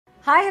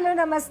Hi, hello,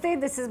 namaste.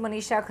 This is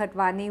Munisha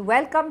Khatwani.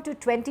 Welcome to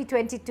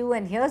 2022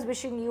 and here's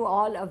wishing you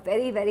all a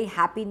very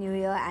happy new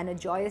year and a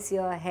joyous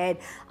year ahead.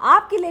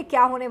 आपके लिए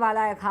क्या होने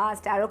वाला है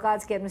खास tarot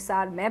cards के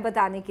अनुसार मैं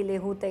बताने के लिए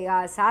हूँ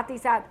तैयार। साथ ही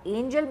साथ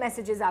एंजल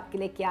मैसेजेस आपके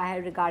लिए क्या है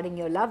regarding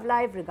your love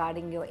life,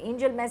 regarding your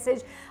angel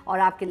message और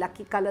आपके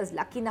लकी कलर्स,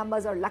 लकी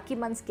नंबर्स और लकी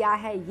मंथ्स क्या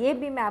है ये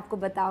भी मैं आपको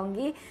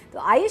बताऊंगी। तो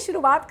आइए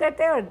शुरुआत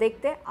करते हैं और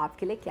देखते हैं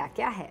आपके लिए क्या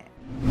क्या है।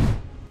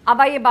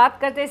 अब आइए बात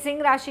करते हैं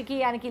सिंह राशि की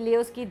यानी कि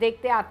लियोस की।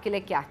 देखते हैं आपके लिए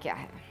क्या क्या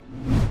है।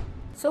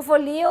 So for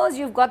Leos,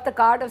 you've got the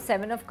card of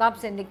Seven of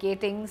Cups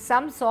indicating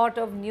some sort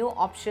of new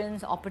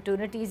options,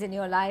 opportunities in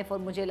your life. और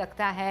मुझे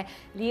लगता है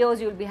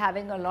Leos, you'll be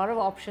having a lot of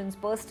options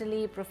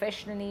personally,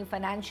 professionally,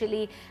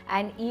 financially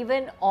and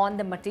even on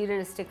the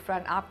materialistic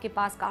front. आपके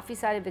पास काफ़ी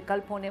सारे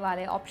विकल्प होने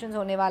वाले हैं, options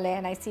होने वाले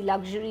हैं. And I see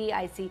luxury,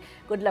 I see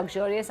good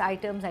luxurious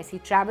items, I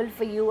see travel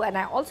for you and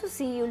I also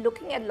see you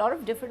looking at a lot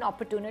of different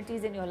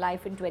opportunities in your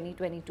life in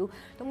 2022.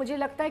 तो मुझे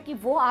लगता है कि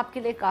वो आपके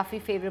लिए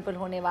काफ़ी favorable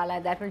होने वाला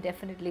है. That will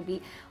definitely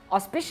be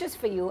auspicious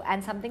for you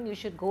and something you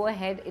should go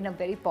ahead in a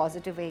very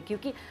positive way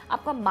क्योंकि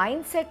आपका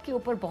mindset के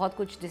ऊपर बहुत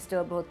कुछ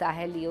डिस्टर्ब होता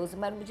है लियोज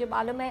में। मुझे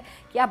मालूम है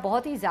कि आप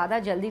बहुत ही ज़्यादा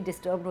जल्दी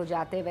डिस्टर्ब हो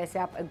जाते हैं। वैसे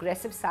आप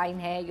अग्रेसिव साइन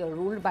है, you are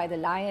ruled by the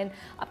lion,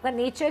 आपका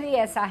नेचर ही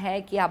ऐसा है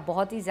कि आप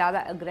बहुत ही ज़्यादा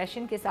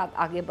अग्रेशन के साथ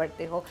आगे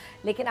बढ़ते हो,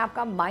 लेकिन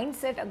आपका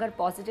माइंडसेट अगर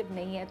पॉजिटिव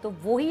नहीं है तो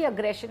वही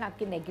अग्रेशन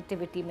आपकी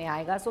नेगेटिविटी में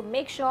आएगा। So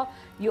make sure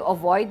you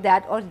avoid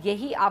that और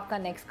यही आपका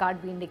नेक्स्ट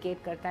कार्ड भी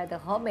इंडिकेट करता है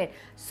द हर्मिट।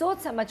 सोच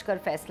समझ कर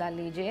फैसला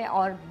लीजिए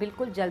और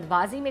बिल्कुल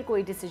जल्दबाजी में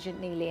कोई डिसीजन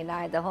नहीं लेना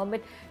है। The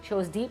hermit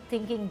shows deep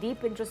thinking,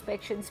 deep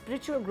introspection,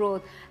 spiritual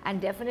growth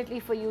and definitely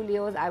for you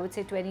Leos I would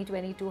say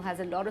 2022 has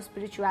a lot of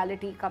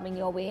spirituality coming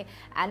your way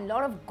and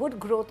lot of good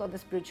growth on the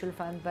spiritual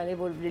front, भले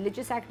वो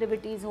religious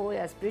activities हो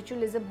या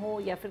spiritualism हो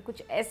या फिर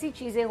कुछ ऐसी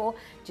चीज़ें हो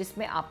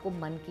जिसमें आपको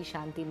मन की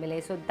शांति मिले।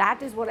 So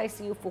that is what I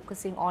see you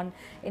focusing on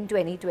in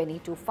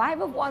 2022.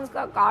 Five of Wands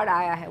का कार्ड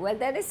आया है।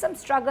 Well there is some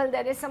struggle,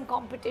 there is some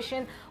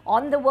competition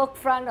on the work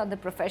front, on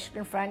the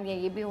professional front या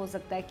ये भी हो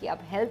सकता है कि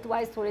आप health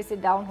wise थोड़े से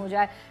डाउन हो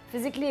जाए,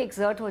 फिजिकली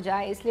एक्सर्ट हो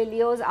जाए। इसलिए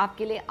लियोज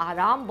आपके लिए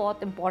आराम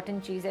बहुत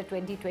इंपॉर्टेंट चीज़ है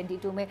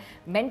 2022 में।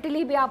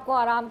 मेंटली भी आपको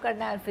आराम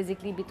करना है और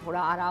फिजिकली भी थोड़ा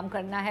आराम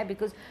करना है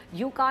because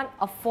you can't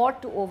afford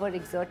to over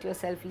exert your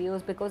self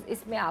Leos because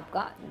इसमें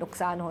आपका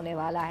नुकसान होने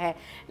वाला है।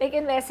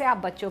 लेकिन वैसे आप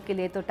बच्चों के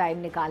लिए तो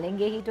टाइम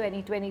निकालेंगे ही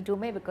 2022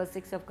 में बिकॉज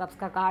 6 ऑफ कप्स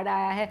का कार्ड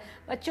आया है।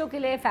 बच्चों के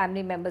लिए,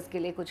 फैमिली मेम्बर्स के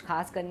लिए कुछ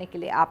खास करने के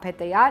लिए आप है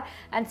तैयार।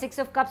 एंड 6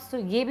 ऑफ कप्स तो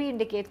ये भी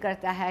इंडिकेट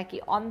करता है कि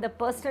ऑन द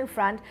पर्सनल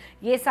फ्रंट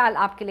ये साल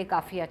आपके लिए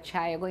काफ़ी अच्छा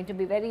है। Going to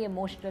be very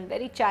emotional,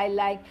 very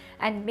childlike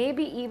and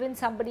maybe even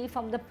somebody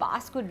from the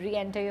past could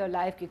re-enter your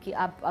life क्योंकि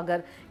आप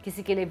अगर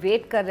किसी के लिए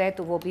वेट कर रहे हैं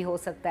तो वो भी हो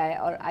सकता है।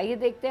 और आइए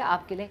देखते हैं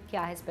आपके लिए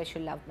क्या है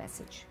स्पेशल लव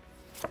मैसेज।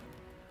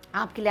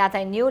 आपके लिए आता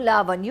है new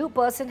love, a new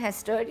person has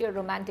stirred your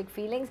romantic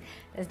feelings,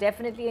 there's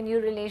definitely a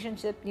new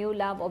relationship, new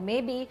love or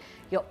maybe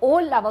your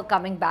old lover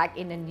coming back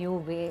in a new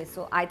way.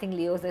 So I think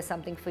Leos there's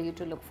something for you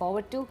to look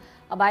forward to.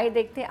 अब आइए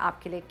देखते हैं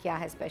आपके लिए क्या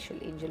है special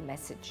angel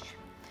message.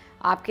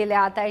 आपके लिए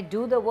आता है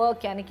डू द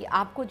वर्क यानी कि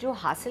आपको जो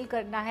हासिल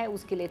करना है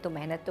उसके लिए तो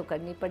मेहनत तो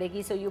करनी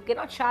पड़ेगी। So you can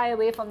not shy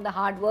away from the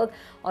hard work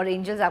और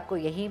एंजल्स आपको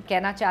यही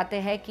कहना चाहते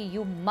हैं कि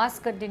you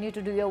must continue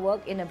to do your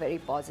work in a very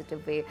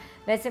positive way.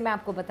 वैसे मैं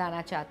आपको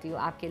बताना चाहती हूँ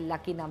आपके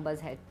लकी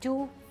नंबर्स है 2,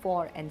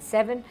 4 and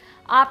 7।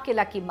 आपके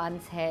लकी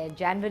मंथ्स है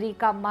जनवरी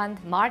का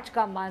मंथ, मार्च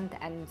का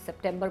मंथ एंड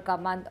सितंबर का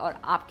मंथ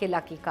और आपके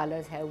लकी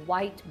कलर्स है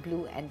white,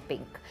 blue and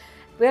pink.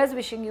 We are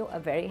wishing you a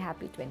very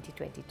happy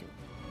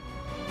 2022।